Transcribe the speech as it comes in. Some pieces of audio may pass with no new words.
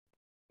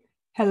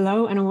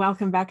Hello, and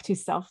welcome back to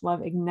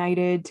Self-Love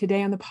Ignited.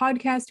 Today on the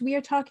podcast, we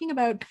are talking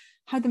about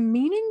how the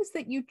meanings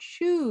that you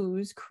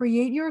choose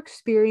create your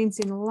experience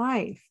in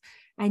life.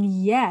 And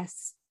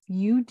yes,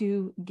 you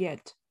do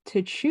get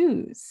to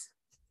choose.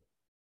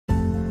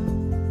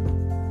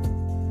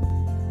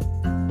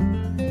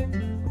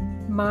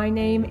 My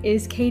name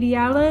is Katie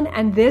Allen,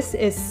 and this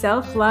is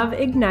Self-Love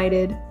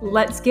Ignited.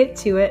 Let's get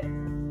to it.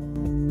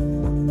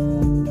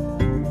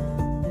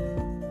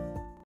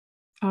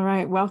 All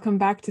right, welcome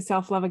back to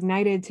Self-Love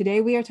Ignited.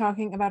 Today, we are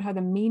talking about how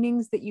the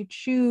meanings that you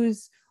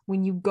choose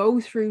when you go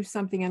through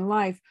something in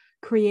life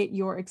create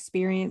your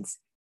experience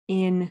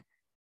in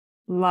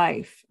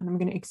life. And I'm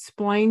going to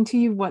explain to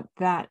you what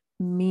that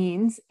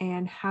means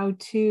and how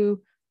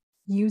to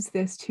use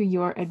this to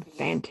your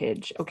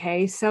advantage.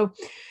 Okay, so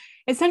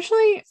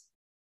essentially,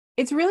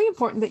 it's really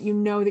important that you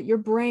know that your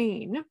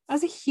brain,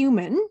 as a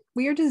human,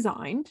 we're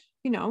designed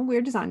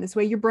this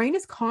way. Your brain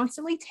is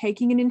constantly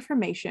taking in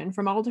information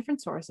from all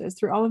different sources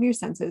through all of your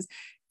senses,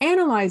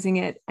 analyzing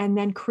it, and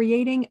then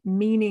creating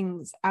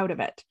meanings out of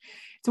it.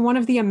 It's one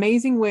of the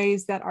amazing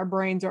ways that our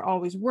brains are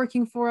always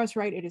working for us,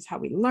 right? It is how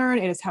we learn,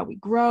 it is how we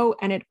grow,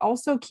 and it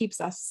also keeps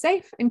us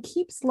safe and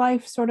keeps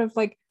life sort of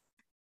like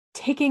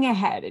ticking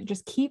ahead. It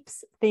just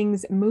keeps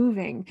things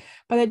moving.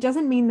 But it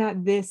doesn't mean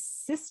that this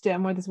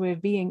system or this way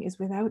of being is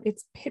without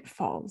its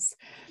pitfalls.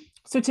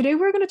 So today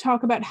we're going to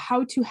talk about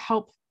how to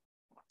help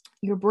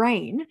your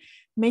brain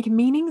make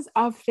meanings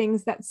of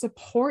things that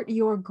support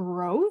your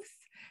growth,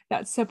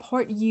 that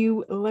support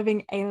you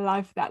living a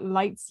life that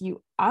lights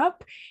you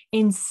up,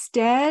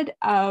 instead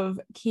of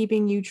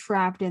keeping you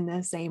trapped in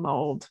the same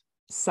old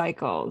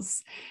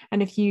cycles.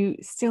 And if you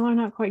still are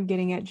not quite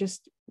getting it,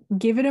 just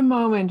give it a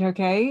moment,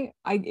 okay?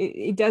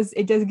 It does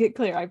get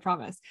clear, I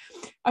promise.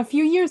 A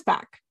few years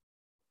back,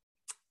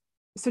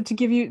 so to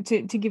give you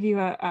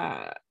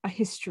a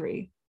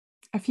history,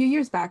 a few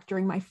years back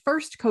during my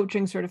first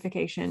coaching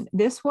certification,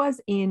 this was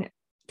in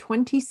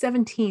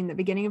 2017, the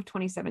beginning of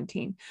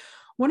 2017.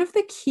 One of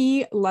the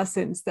key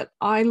lessons that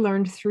I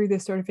learned through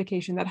this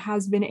certification that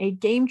has been a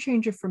game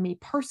changer for me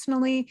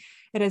personally,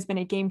 it has been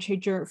a game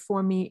changer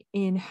for me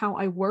in how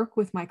I work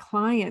with my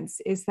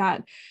clients, is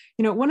that,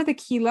 one of the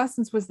key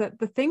lessons was that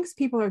the things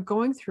people are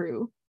going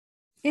through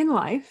in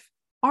life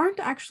aren't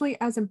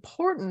actually as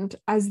important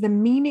as the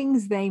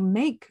meanings they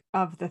make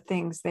of the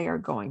things they are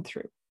going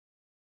through.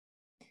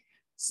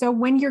 So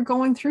when you're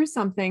going through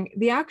something,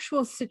 the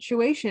actual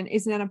situation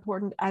isn't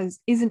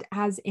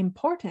as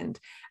important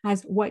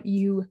as what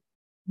you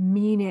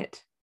mean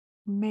it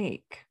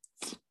make.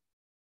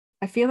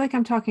 I feel like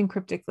I'm talking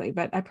cryptically,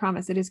 but I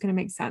promise it is going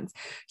to make sense.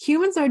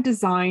 Humans are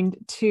designed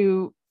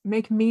to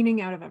make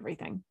meaning out of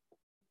everything,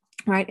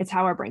 right? It's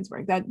how our brains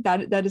work.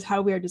 That is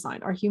how we are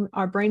designed.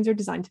 Our brains are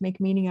designed to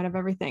make meaning out of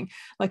everything.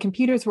 Like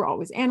computers, we're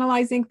always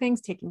analyzing things,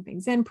 taking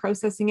things in,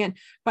 processing it.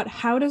 But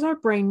how does our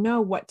brain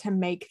know what to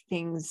make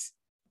things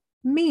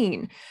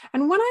mean?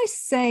 And when I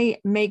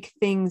say make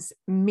things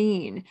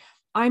mean,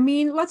 I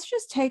mean, let's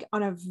just take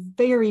on a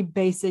very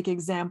basic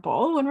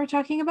example. When we're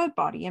talking about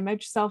body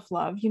image,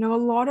 self-love, a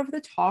lot of the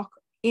talk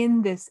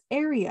in this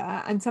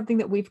area, and something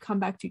that we've come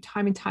back to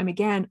time and time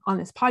again on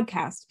this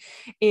podcast,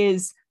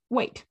 is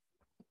weight.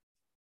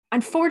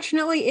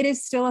 Unfortunately, it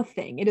is still a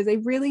thing. It is a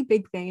really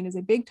big thing. It is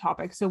a big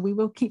topic. So we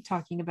will keep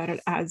talking about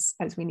it as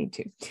we need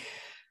to.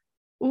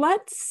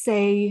 Let's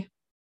say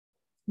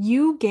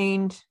you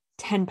gained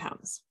 10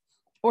 pounds.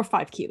 Or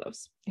 5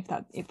 kilos, if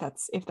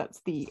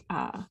that's the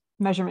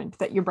measurement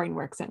that your brain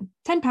works in.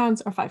 10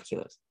 pounds or 5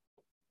 kilos.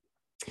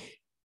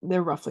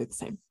 They're roughly the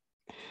same.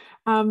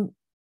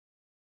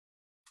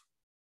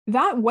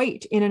 That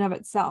weight in and of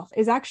itself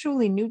is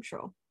actually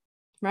neutral,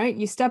 right?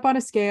 You step on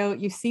a scale,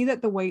 you see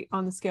that the weight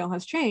on the scale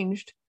has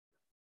changed,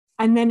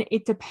 and then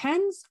it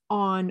depends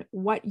on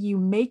what you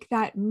make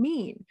that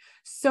mean.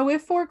 So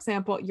if, for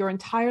example, your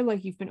entire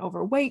life you've been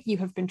overweight, you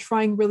have been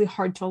trying really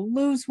hard to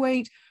lose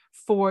weight,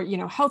 for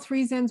health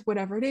reasons,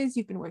 whatever it is,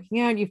 you've been working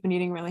out, you've been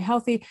eating really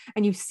healthy,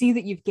 and you see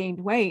that you've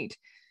gained weight,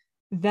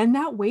 then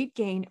that weight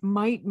gain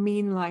might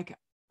mean like,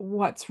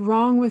 what's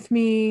wrong with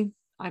me?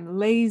 I'm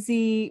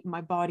lazy, my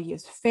body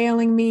is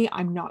failing me,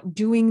 I'm not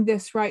doing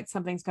this right,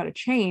 something's got to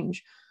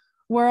change.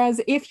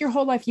 Whereas if your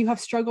whole life you have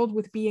struggled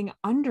with being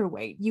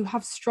underweight, you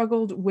have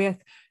struggled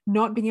with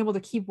not being able to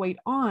keep weight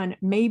on,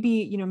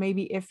 maybe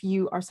if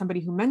you are somebody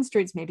who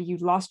menstruates, maybe you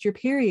lost your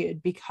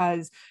period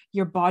because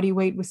your body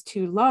weight was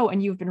too low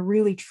and you've been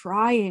really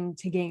trying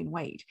to gain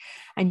weight.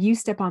 And you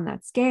step on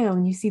that scale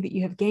and you see that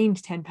you have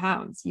gained 10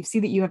 pounds. You see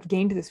that you have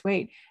gained this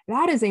weight.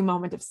 That is a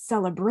moment of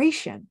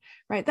celebration,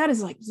 right? That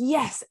is like,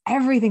 yes,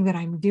 everything that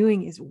I'm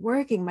doing is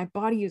working. My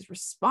body is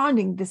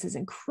responding. This is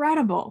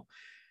incredible.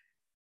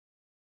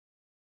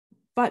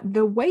 But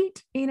the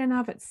weight in and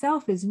of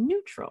itself is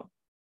neutral.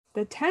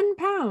 The 10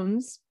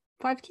 pounds,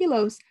 5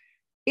 kilos,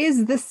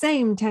 is the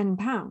same 10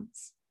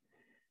 pounds.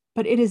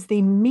 But it is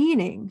the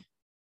meaning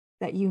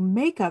that you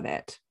make of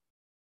it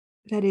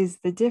that is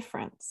the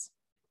difference,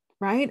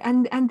 right?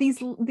 And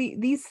these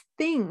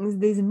things,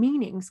 these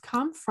meanings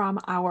come from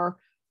our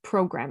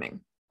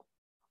programming.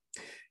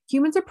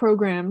 Humans are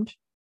programmed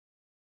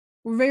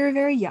very,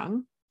 very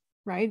young,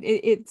 right?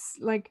 It's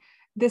like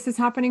this is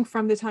happening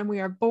from the time we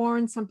are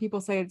born. Some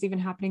people say it's even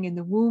happening in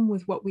the womb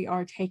with what we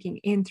are taking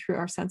in through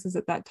our senses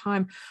at that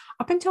time,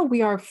 up until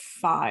we are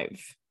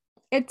 5.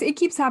 It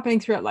keeps happening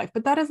throughout life,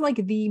 but that is like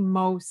the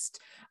most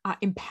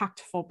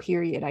impactful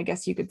period, I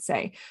guess you could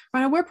say.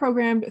 Right now, we're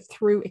programmed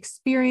through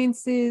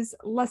experiences,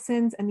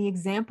 lessons, and the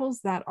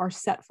examples that are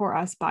set for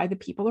us by the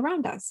people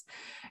around us.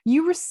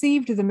 You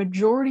received the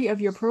majority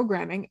of your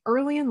programming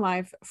early in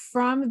life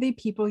from the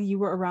people you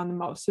were around the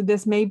most. So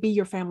this may be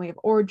your family of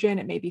origin,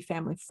 it may be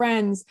family,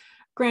 friends,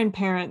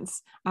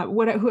 grandparents,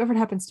 whoever it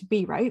happens to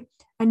be, right?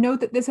 And note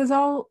that this is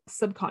all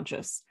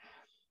subconscious.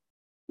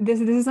 This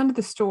is under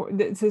the story.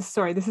 This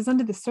is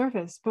under the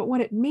surface. But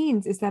what it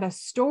means is that a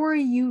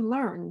story you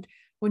learned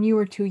when you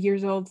were 2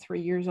 years old,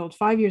 3 years old,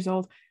 5 years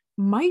old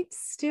might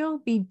still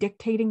be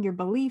dictating your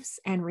beliefs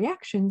and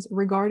reactions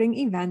regarding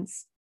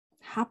events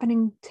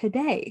happening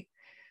today,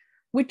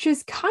 which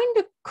is kind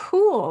of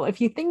cool if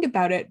you think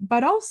about it,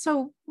 but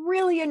also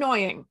really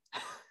annoying.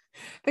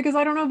 Because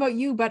I don't know about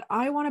you, but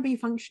I want to be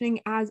functioning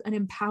as an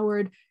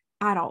empowered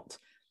adult,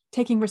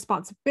 taking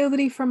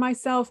responsibility for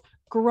myself,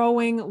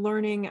 growing,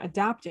 learning,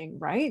 adapting,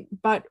 right?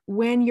 But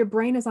when your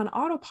brain is on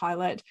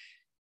autopilot,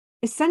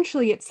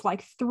 essentially it's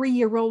like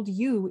 3-year-old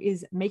you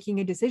is making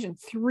a decision.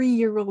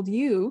 3-year-old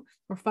you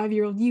or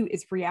 5-year-old you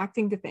is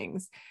reacting to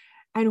things.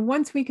 And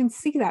once we can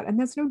see that, and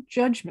there's no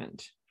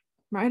judgment,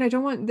 right?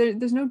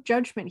 There's no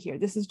judgment here.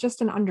 This is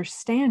just an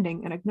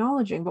understanding and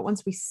acknowledging. But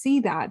once we see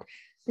that,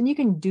 then you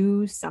can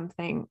do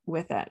something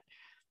with it,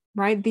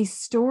 right? These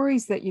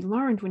stories that you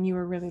learned when you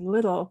were really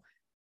little,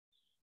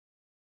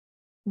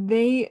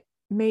 they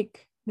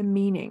make the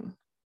meaning,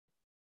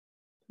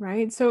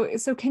 right? So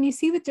can you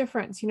see the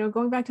difference?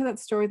 Going back to that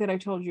story that I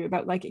told you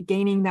about, like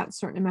gaining that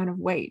certain amount of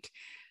weight,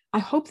 I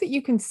hope that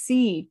you can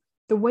see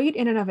the weight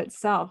in and of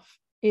itself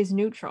is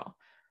neutral,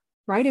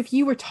 right? If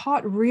you were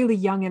taught really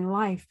young in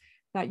life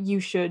that you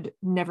should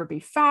never be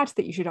fat,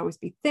 that you should always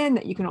be thin,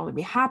 that you can only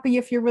be happy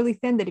if you're really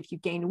thin, that if you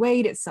gain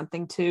weight, it's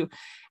something to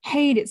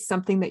hate, it's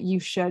something that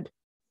you should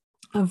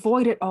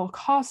avoid at all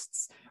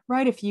costs,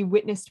 right? If you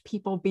witnessed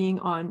people being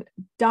on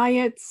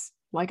diets,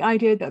 like I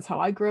did, that's how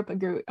I grew up. I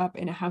grew up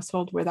in a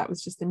household where that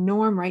was just the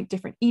norm, right?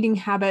 Different eating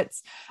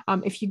habits.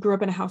 If you grew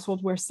up in a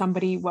household where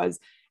somebody was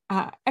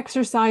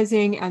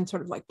exercising and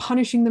sort of like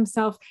punishing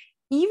themselves,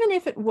 even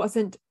if it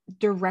wasn't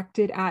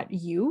directed at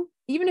you,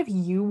 even if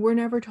you were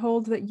never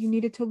told that you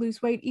needed to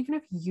lose weight, even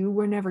if you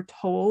were never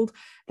told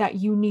that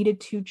you needed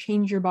to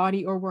change your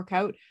body or work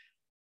out,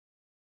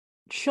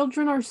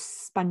 children are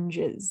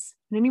sponges.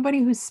 And anybody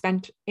who's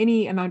spent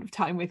any amount of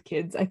time with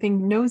kids, I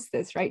think, knows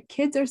this, right?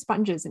 Kids are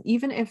sponges. And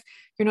even if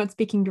you're not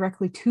speaking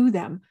directly to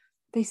them,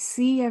 they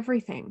see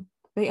everything,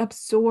 they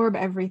absorb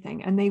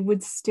everything, and they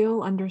would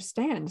still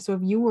understand. So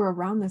if you were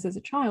around this as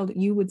a child,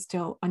 you would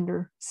still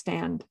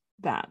understand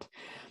that,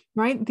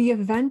 right? The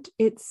event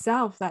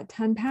itself, that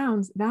 10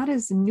 pounds, that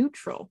is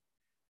neutral.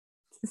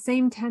 It's the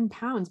same 10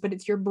 pounds, but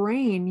it's your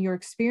brain, your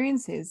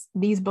experiences,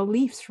 these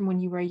beliefs from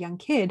when you were a young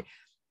kid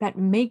that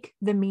make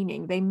the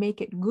meaning. They make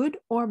it good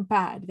or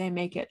bad. They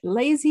make it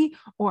lazy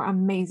or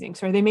amazing.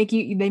 Sorry, they make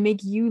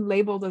you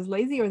labeled as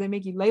lazy, or they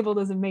make you labeled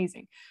as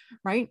amazing,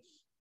 right?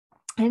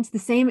 And it's the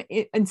same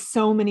in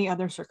so many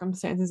other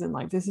circumstances in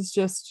life. This is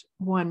just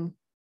one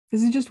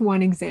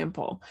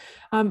example.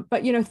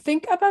 But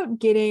think about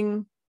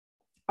getting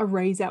a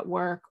raise at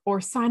work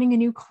or signing a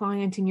new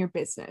client in your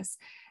business.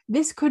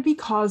 This could be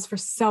cause for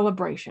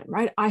celebration,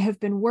 right? I have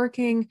been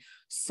working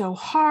so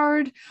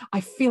hard.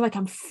 I feel like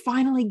I'm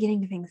finally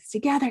getting things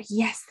together.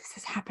 Yes, this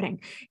is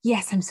happening.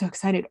 Yes, I'm so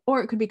excited.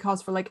 Or it could be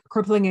cause for like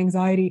crippling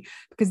anxiety,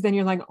 because then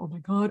you're like, oh my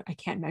God, I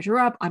can't measure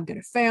up. I'm going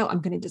to fail.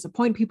 I'm going to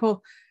disappoint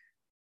people.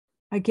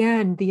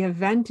 Again, the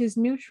event is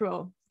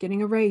neutral.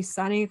 Getting a raise,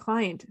 signing a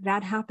client,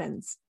 that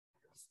happens.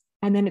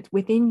 And then it's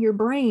within your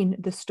brain,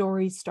 the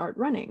stories start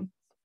running.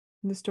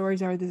 The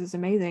stories are, this is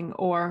amazing,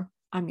 or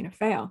I'm going to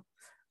fail.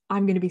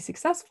 I'm going to be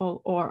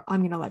successful, or I'm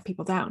going to let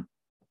people down.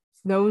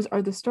 Those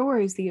are the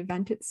stories. The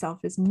event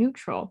itself is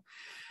neutral.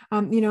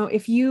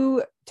 If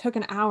you took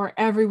an hour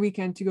every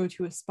weekend to go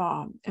to a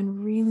spa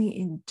and really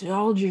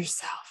indulge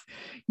yourself,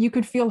 you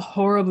could feel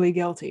horribly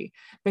guilty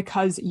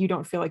because you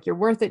don't feel like you're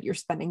worth it. You're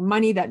spending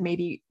money that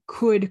maybe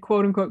could,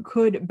 quote unquote,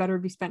 could better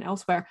be spent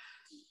elsewhere.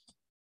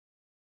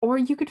 Or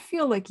you could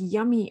feel like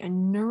yummy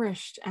and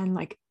nourished and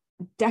like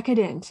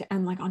decadent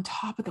and like on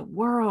top of the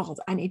world.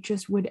 And it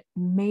just would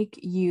make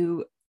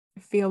you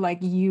feel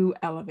like you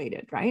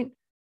elevated, right?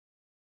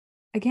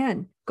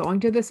 Again, going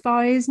to the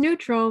spa is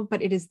neutral,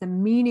 but it is the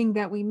meaning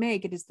that we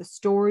make. It is the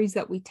stories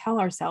that we tell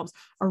ourselves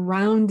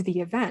around the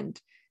event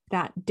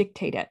that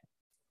dictate it.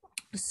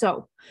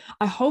 So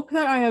I hope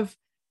that I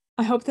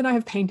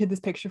have painted this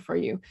picture for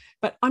you,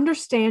 but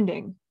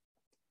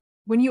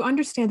when you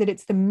understand that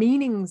it's the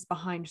meanings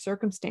behind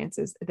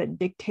circumstances that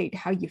dictate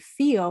how you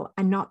feel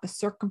and not the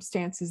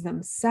circumstances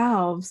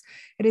themselves,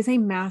 it is a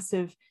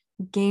massive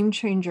game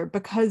changer,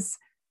 because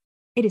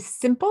it is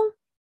simple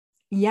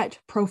yet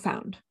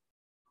profound.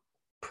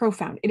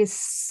 profound. It is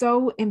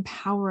so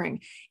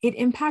empowering. It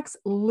impacts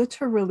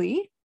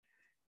literally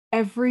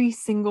every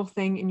single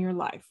thing in your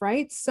life,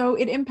 right? So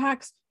it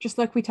impacts, just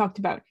like we talked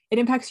about, it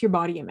impacts your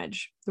body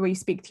image, the way you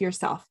speak to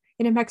yourself.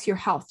 It impacts your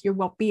health, your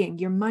well-being,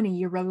 your money,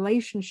 your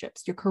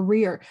relationships, your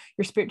career,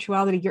 your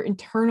spirituality, your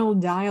internal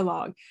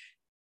dialogue,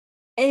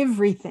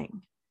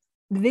 everything.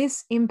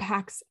 This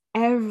impacts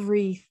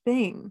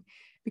everything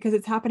because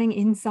it's happening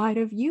inside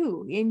of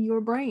you, in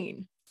your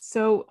brain.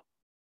 So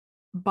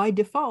by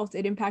default,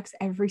 it impacts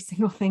every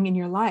single thing in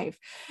your life.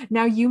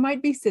 Now, you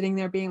might be sitting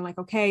there being like,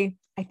 okay,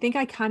 I think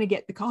I kind of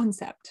get the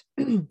concept.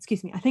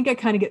 Excuse me. I think I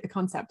kind of get the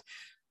concept,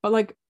 but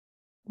like,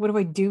 what do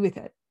I do with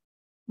it?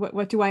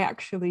 What do I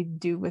actually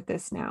do with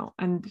this now?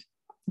 And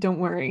don't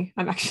worry,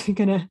 I'm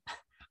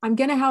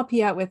going to help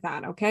you out with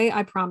that. Okay.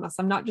 I promise.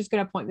 I'm not just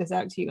going to point this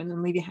out to you and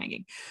then leave you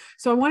hanging.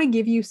 So I want to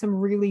give you some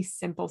really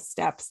simple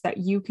steps that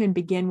you can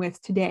begin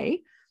with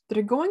today that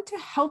are going to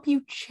help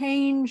you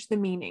change the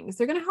meanings.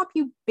 They're going to help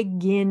you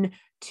begin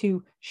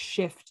to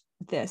shift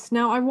this.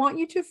 Now, I want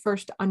you to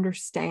first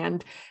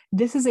understand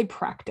this is a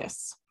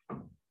practice.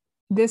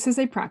 This is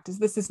a practice.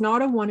 This is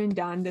not a one and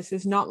done. This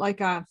is not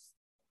like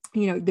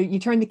you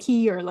turn the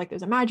key or like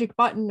there's a magic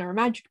button or a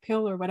magic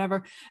pill or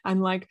whatever.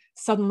 And like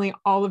suddenly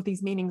all of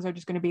these meanings are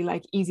just going to be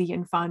like easy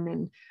and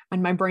fun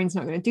and my brain's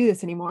not going to do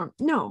this anymore.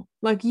 No,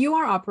 like you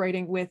are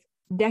operating with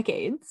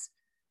decades.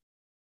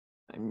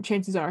 And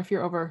chances are if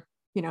you're over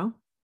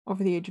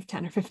the age of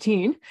 10 or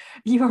 15,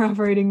 you are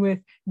operating with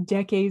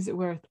decades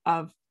worth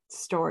of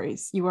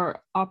stories. You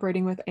are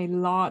operating with a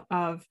lot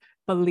of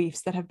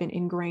beliefs that have been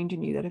ingrained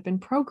in you, that have been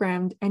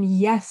programmed. And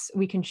yes,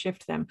 we can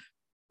shift them,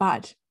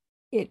 but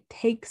it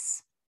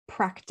takes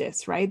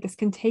practice, right? This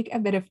can take a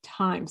bit of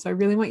time. So I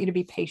really want you to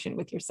be patient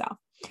with yourself.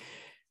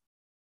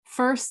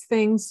 First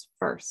things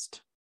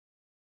first,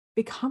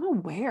 become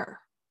aware.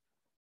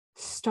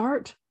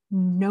 Start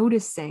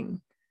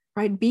noticing,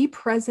 right? Be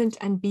present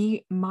and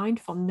be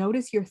mindful.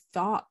 Notice your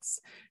thoughts.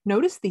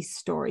 Notice these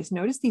stories.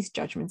 Notice these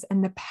judgments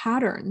and the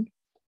pattern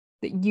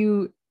that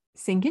you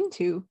sink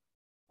into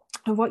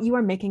of what you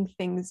are making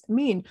things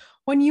mean.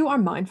 When you are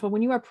mindful,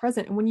 when you are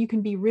present, and when you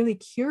can be really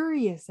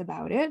curious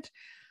about it,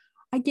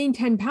 I gained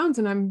 10 pounds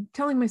and I'm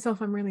telling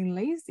myself I'm really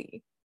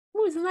lazy.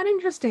 Oh, isn't that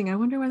interesting? I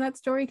wonder where that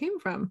story came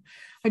from.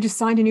 I just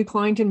signed a new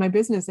client in my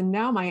business and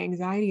now my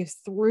anxiety is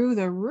through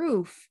the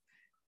roof.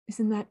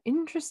 Isn't that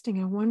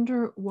interesting? I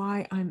wonder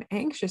why I'm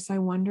anxious. I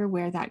wonder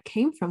where that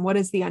came from. What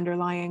is the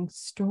underlying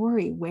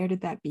story? Where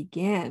did that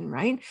begin,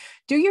 right?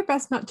 Do your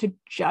best not to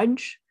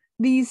judge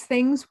these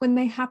things when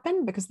they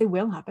happen, because they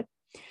will happen.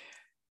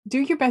 Do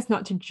your best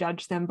not to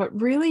judge them, but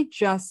really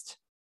just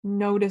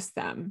notice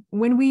them.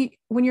 When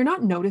you're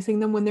not noticing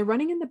them, when they're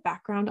running in the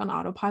background on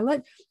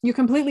autopilot, you're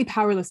completely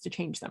powerless to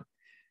change them,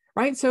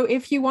 right? So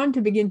if you want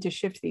to begin to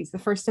shift these, the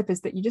first step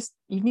is that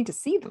you need to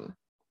see them.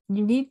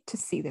 You need to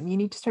see them. You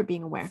need to start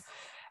being aware.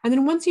 And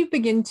then once you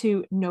begin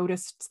to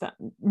notice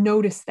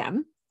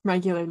them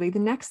regularly, the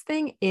next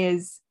thing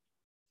is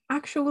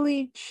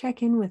actually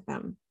check in with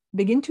them,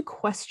 begin to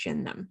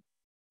question them,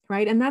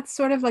 right? And that's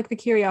sort of like the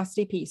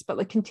curiosity piece, but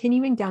like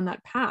continuing down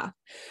that path.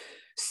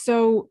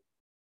 So,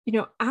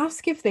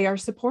 ask if they are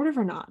supportive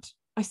or not.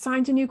 I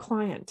signed a new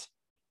client.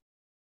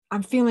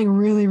 I'm feeling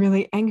really,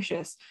 really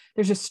anxious.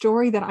 There's a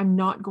story that I'm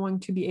not going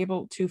to be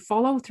able to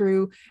follow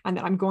through and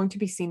that I'm going to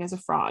be seen as a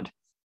fraud.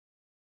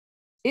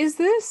 Do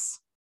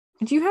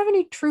you have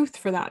any truth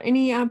for that?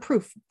 Any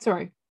proof,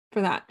 for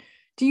that?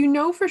 Do you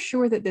know for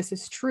sure that this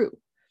is true?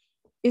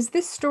 Is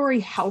this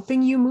story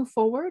helping you move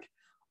forward,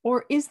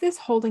 or is this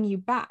holding you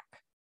back?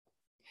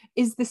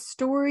 Does the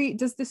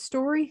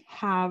story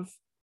have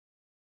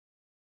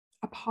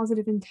a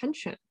positive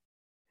intention?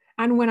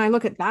 And when I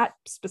look at that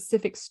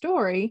specific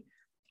story,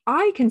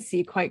 I can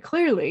see quite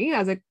clearly,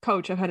 as a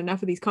coach, I've had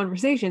enough of these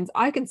conversations,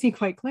 I can see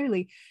quite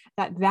clearly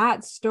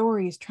that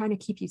story is trying to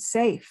keep you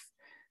safe,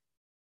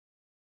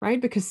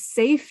 right? Because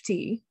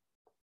safety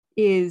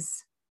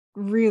is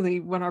really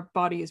what our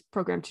body is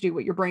programmed to do,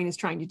 what your brain is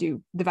trying to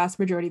do the vast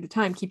majority of the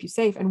time, keep you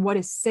safe. And what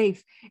is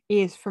safe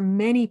is, for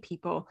many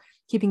people,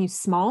 keeping you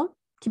small,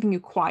 keeping you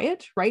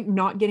quiet, right?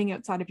 Not getting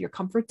outside of your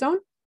comfort zone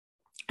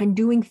and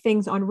doing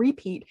things on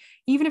repeat,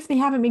 even if they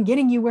haven't been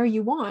getting you where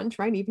you want,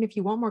 right? Even if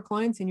you want more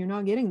clients and you're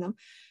not getting them,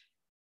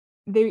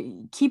 they're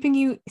keeping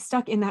you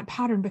stuck in that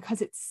pattern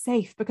because it's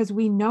safe, because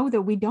we know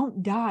that we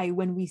don't die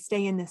when we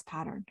stay in this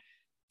pattern.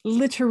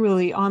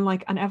 Literally, on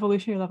like an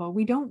evolutionary level,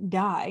 we don't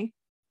die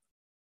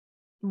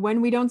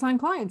when we don't sign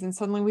clients and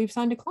suddenly we've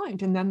signed a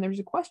client and then there's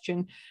a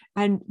question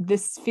and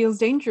this feels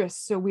dangerous,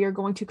 so we are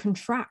going to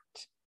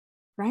contract,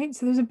 right?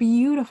 So there's a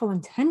beautiful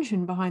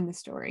intention behind the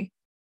story.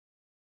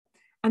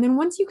 And then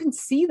once you can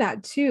see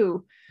that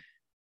too,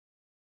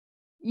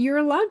 you're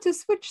allowed to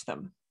switch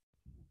them,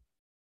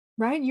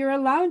 right? You're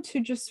allowed to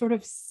just sort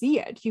of see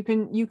it. You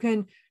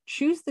can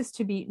choose this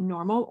to be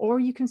normal, or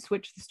you can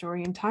switch the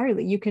story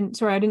entirely.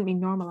 I didn't mean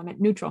normal, I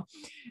meant neutral.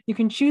 You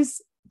can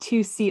choose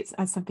to see it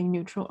as something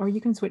neutral, or you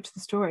can switch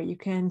the story. You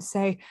can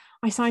say,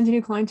 I signed a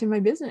new client in my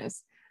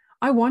business.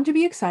 I want to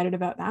be excited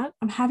about that.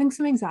 I'm having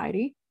some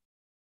anxiety.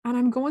 And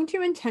I'm going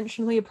to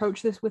intentionally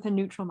approach this with a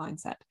neutral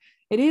mindset.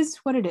 It is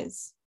what it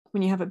is.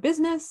 When you have a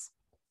business,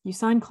 you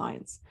sign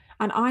clients.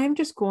 And I am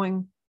just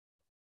going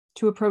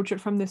to approach it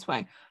from this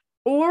way.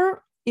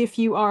 Or if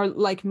you are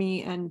like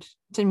me, and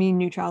to me,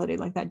 neutrality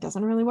like that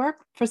doesn't really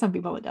work. For some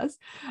people, it does.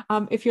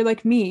 If you're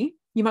like me,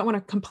 you might want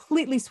to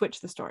completely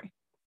switch the story.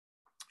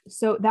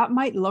 So that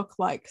might look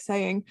like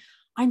saying,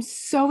 I'm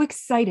so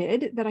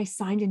excited that I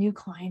signed a new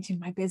client in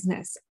my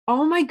business.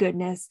 Oh my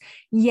goodness.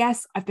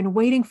 Yes, I've been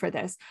waiting for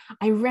this.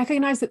 I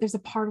recognize that there's a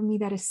part of me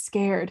that is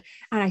scared,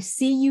 and I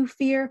see you,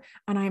 fear,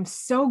 and I am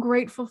so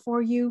grateful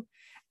for you.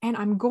 And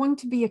I'm going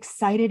to be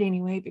excited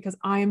anyway because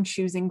I am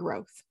choosing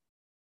growth.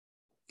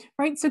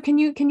 Right? So can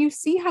you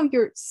see how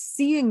you're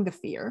seeing the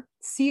fear,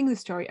 seeing the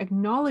story,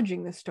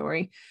 acknowledging the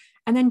story,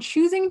 and then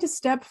choosing to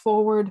step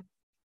forward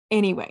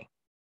anyway?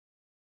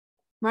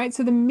 Right?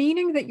 So the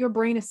meaning that your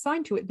brain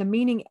assigned to it, the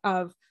meaning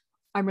of,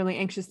 I'm really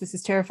anxious, this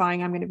is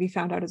terrifying, I'm going to be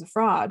found out as a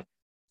fraud,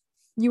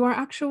 you are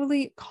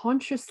actually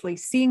consciously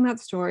seeing that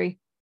story,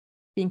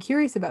 being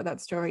curious about that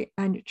story,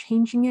 and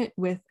changing it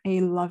with a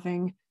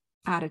loving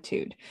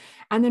attitude.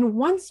 And then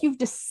once you've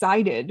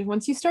decided,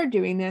 once you start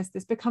doing this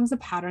becomes a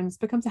pattern, this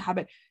becomes a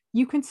habit,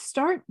 you can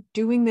start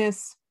doing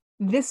this.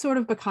 This sort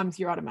of becomes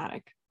your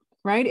automatic,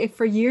 right? If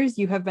for years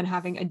you have been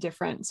having a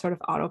different sort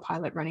of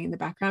autopilot running in the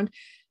background,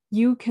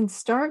 you can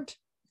start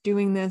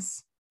doing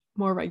this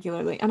more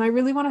regularly. And I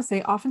really want to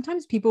say,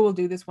 oftentimes people will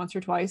do this once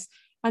or twice,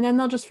 and then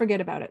they'll just forget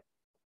about it.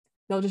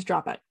 They'll just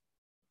drop it.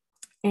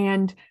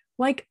 And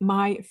like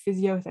my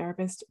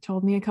physiotherapist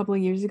told me a couple of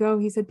years ago,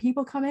 he said,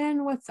 people come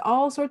in with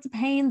all sorts of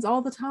pains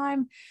all the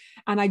time.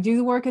 And I do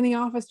the work in the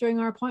office during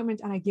our appointment,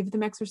 and I give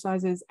them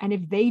exercises. And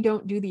if they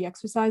don't do the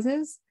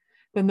exercises,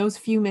 then those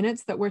few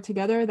minutes that we're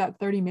together, that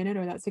 30-minute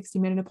or that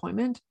 60-minute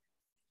appointment,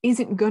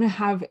 isn't going to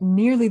have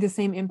nearly the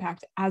same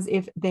impact as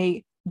if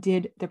they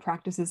did the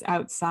practices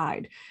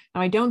outside.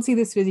 Now, I don't see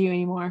this physio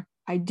anymore.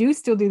 I do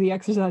still do the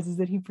exercises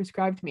that he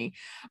prescribed me.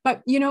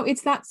 But,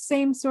 it's that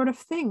same sort of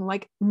thing,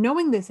 like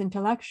knowing this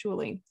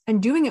intellectually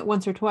and doing it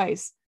once or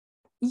twice.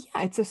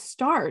 Yeah, it's a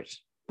start,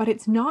 but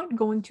it's not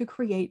going to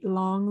create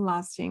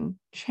long-lasting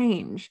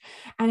change.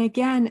 And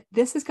again,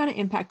 this is going to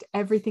impact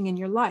everything in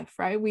your life,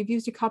 right? We've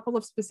used a couple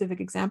of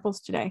specific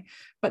examples today,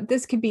 but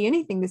this could be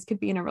anything. This could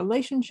be in a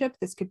relationship.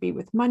 This could be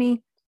with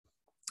money.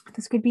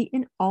 This could be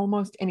in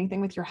almost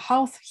anything with your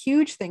health,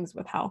 huge things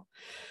with health.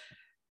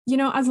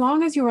 As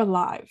long as you're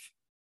alive,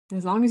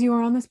 as long as you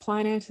are on this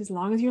planet, as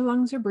long as your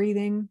lungs are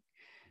breathing,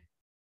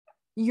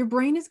 your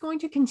brain is going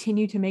to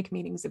continue to make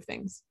meanings of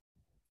things.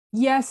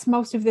 Yes,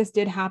 most of this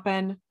did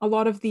happen. A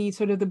lot of the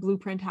sort of the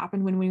blueprint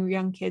happened when we were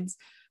young kids,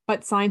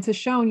 but science has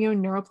shown,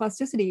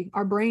 neuroplasticity,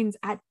 our brains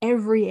at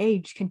every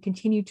age can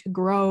continue to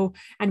grow,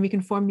 and we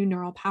can form new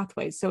neural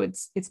pathways. So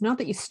it's not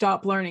that you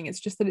stop learning, it's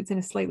just that it's in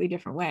a slightly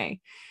different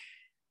way.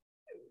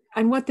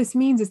 And what this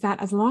means is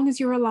that as long as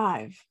you're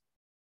alive,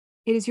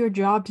 it is your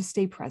job to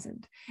stay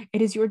present.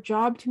 It is your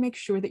job to make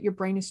sure that your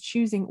brain is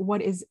choosing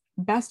what is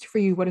best for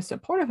you, what is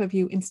supportive of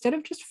you, instead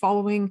of just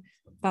following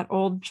that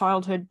old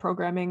childhood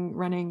programming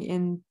running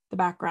in the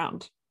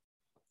background.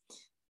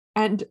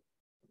 And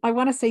I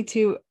want to say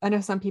too, I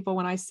know some people,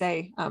 when I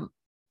say,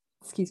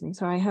 excuse me,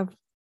 sorry,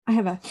 I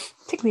have a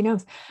tickly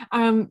nose.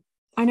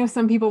 I know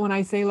some people, when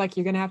I say like,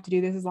 you're going to have to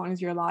do this as long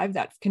as you're alive,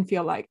 that can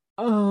feel like,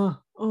 oh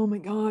my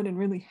God, and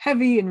really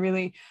heavy and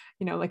really,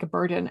 like a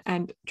burden.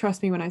 And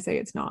trust me when I say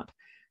it's not.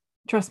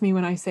 Trust me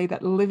when I say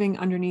that living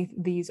underneath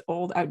these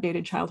old,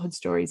 outdated childhood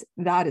stories,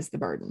 that is the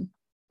burden.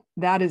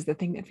 That is the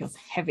thing that feels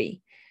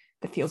heavy,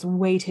 that feels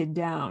weighted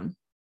down,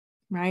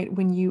 right?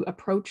 When you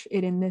approach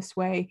it in this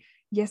way,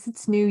 yes,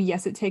 it's new.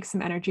 Yes, it takes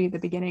some energy at the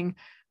beginning,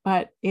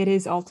 but it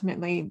is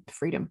ultimately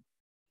freedom.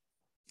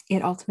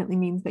 It ultimately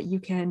means that you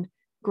can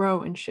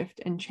grow and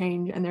shift and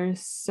change. And there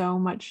is so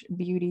much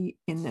beauty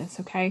in this.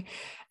 Okay.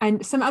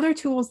 And some other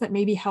tools that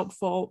may be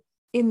helpful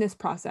in this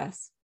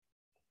process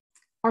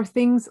are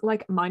things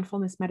like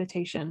mindfulness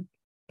meditation,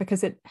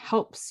 because it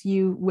helps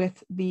you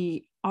with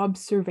the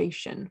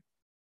observation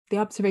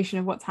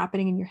of what's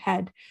happening in your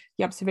head,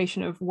 the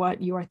observation of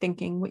what you are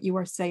thinking, what you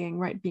are saying,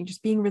 right?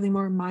 Being really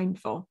more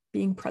mindful,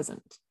 being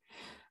present.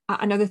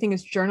 Another thing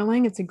is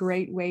journaling. It's a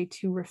great way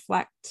to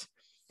reflect.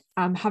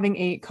 Having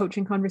a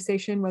coaching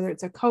conversation, whether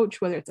it's a coach,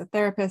 whether it's a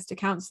therapist, a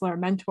counselor, a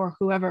mentor,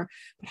 whoever,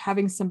 but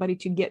having somebody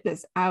to get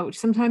this out.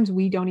 Sometimes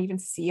we don't even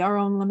see our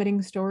own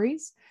limiting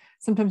stories.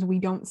 Sometimes we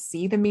don't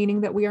see the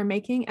meaning that we are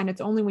making. And it's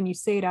only when you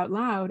say it out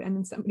loud and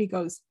then somebody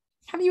goes,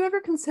 have you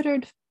ever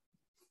considered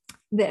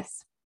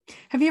this?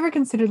 Have you ever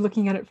considered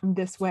looking at it from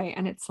this way?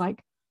 And it's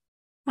like,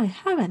 I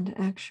haven't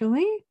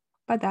actually,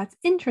 but that's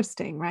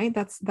interesting, right?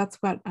 That's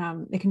what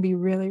it can be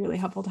really, really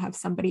helpful to have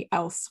somebody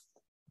else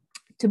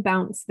to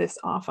bounce this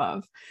off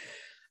of.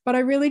 But I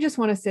really just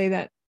want to say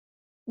that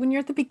when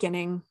you're at the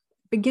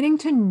beginning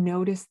to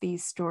notice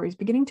these stories,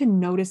 beginning to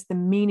notice the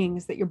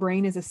meanings that your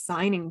brain is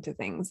assigning to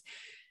things,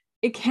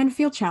 it can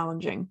feel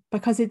challenging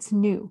because it's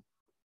new.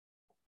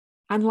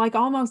 And like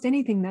almost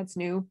anything that's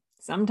new,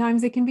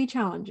 sometimes it can be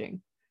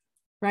challenging,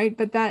 right?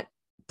 But that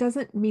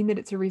doesn't mean that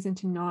it's a reason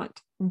to not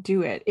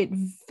do it. It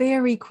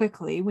very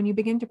quickly, when you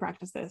begin to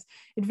practice this,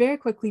 it very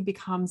quickly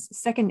becomes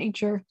second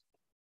nature.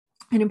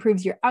 It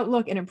improves your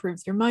outlook. It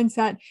improves your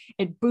mindset.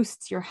 It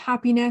boosts your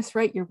happiness,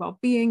 right? Your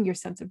well-being, your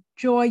sense of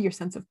joy, your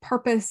sense of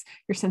purpose,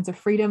 your sense of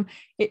freedom.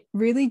 It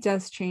really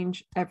does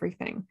change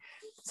everything.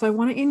 So I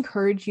want to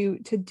encourage you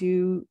to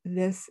do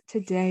this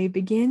today.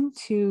 Begin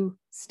to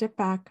step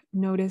back,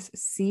 notice,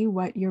 see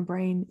what your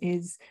brain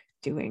is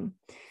doing.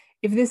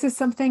 If this is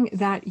something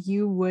that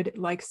you would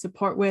like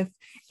support with,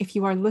 if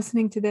you are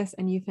listening to this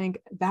and you think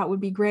that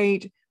would be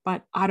great,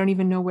 but I don't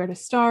even know where to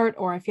start,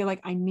 or I feel like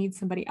I need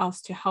somebody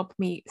else to help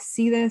me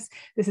see this,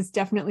 this is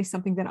definitely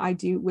something that I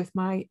do with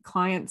my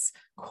clients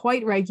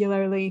quite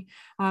regularly.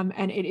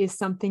 And it is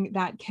something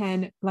that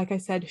can, like I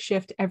said,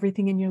 shift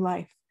everything in your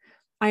life.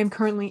 I am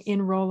currently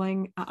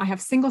enrolling. I have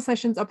single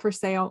sessions up for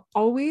sale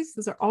always.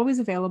 Those are always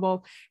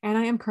available. And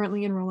I am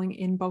currently enrolling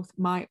in both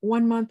my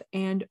 1 month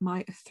and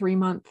my 3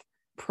 month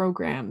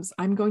programs.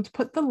 I'm going to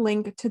put the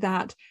link to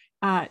that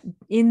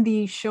in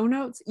the show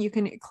notes. You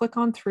can click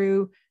on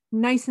through,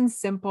 nice and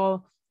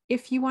simple.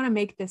 If you want to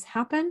make this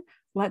happen,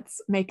 let's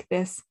make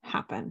this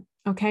happen.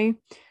 Okay.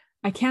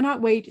 I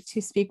cannot wait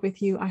to speak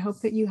with you. I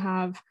hope that you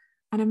have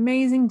an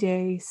amazing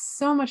day.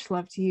 So much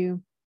love to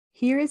you.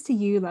 Here is to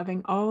you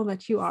loving all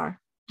that you are.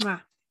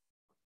 Mwah.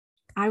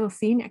 I will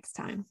see you next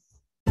time.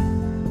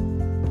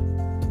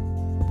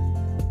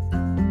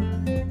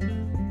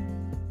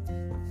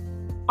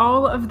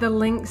 All of the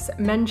links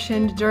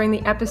mentioned during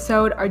the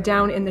episode are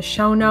down in the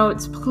show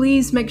notes.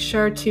 Please make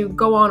sure to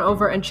go on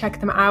over and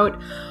check them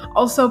out.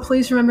 Also,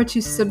 please remember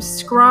to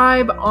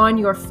subscribe on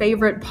your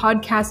favorite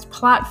podcast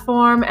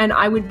platform, and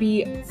I would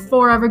be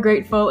forever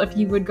grateful if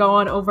you would go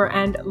on over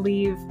and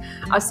leave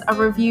us a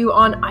review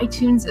on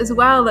iTunes as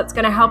well. That's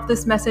going to help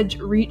this message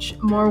reach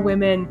more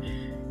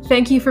women.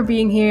 Thank you for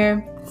being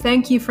here.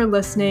 Thank you for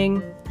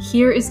listening.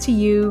 Here is to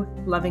you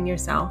loving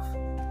yourself.